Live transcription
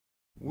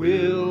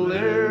Will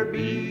there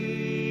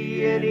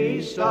be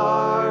any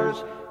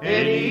stars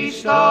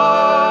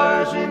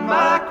in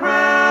my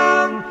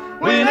crown,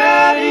 when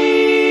at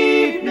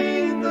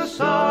evening the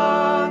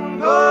sun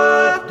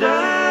goeth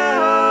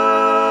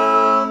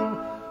down?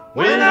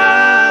 When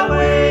I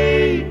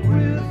wait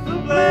with the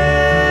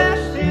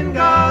blessed in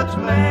God's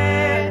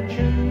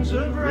mansions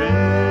of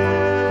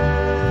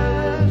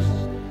rest,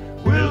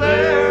 will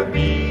there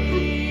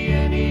be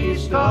any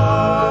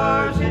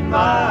stars in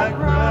my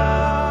crown?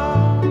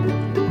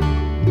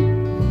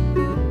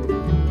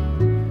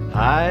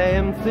 I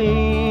am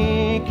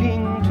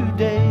thinking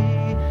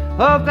today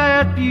of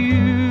that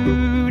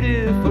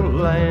beautiful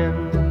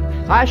land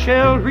I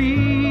shall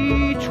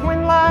reach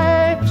when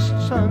life's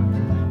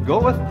sun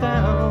goeth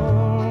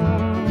down,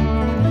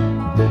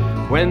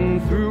 when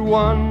through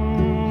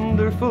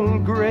wonderful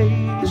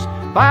grace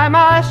by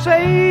my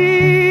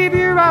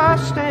Savior I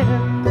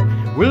stand.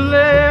 Will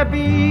there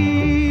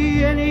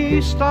be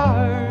any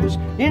stars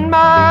in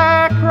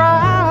my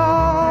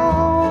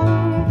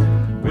crown?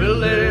 Will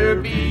there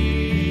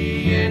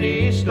be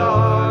any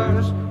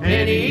stars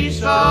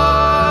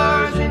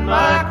in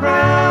my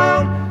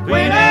crown,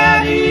 when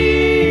at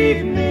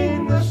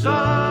evening the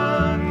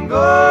sun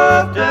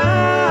goeth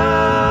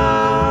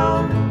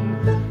down?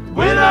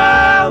 When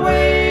I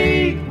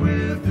wake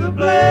with the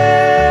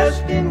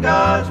blessed in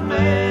God's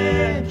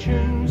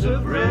mansions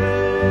of rest,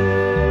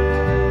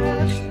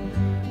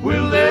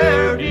 will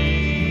there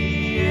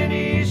be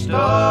any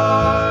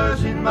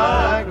stars in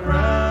my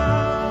crown?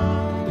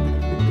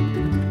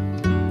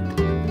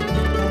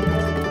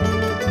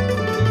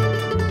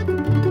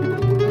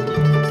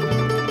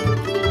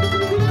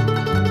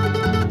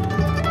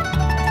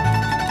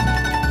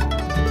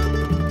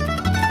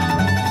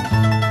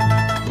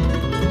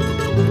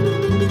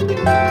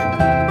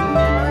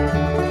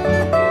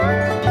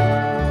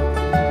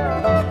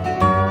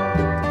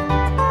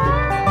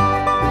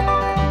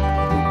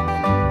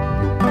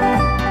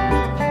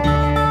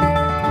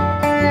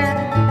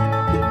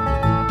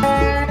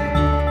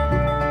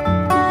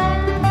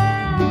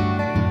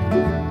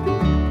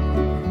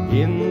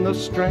 In the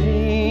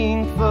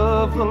strength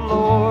of the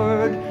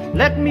Lord,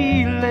 let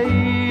me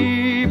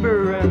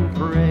labor and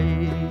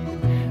pray.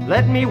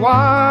 Let me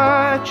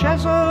watch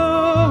as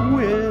a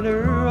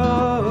winner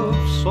of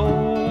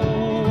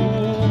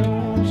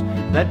souls,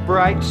 that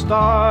bright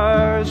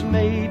stars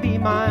may be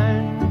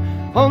mine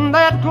on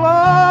that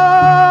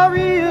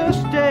glorious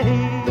day,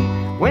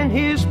 when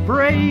His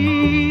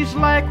praise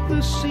like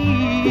the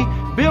sea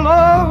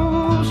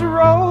billows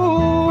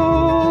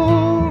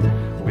roll.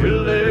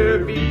 Will there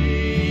be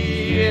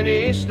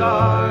any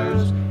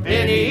stars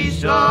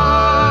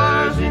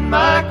in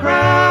my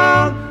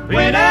crown,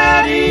 when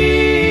at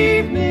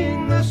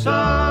evening the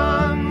sun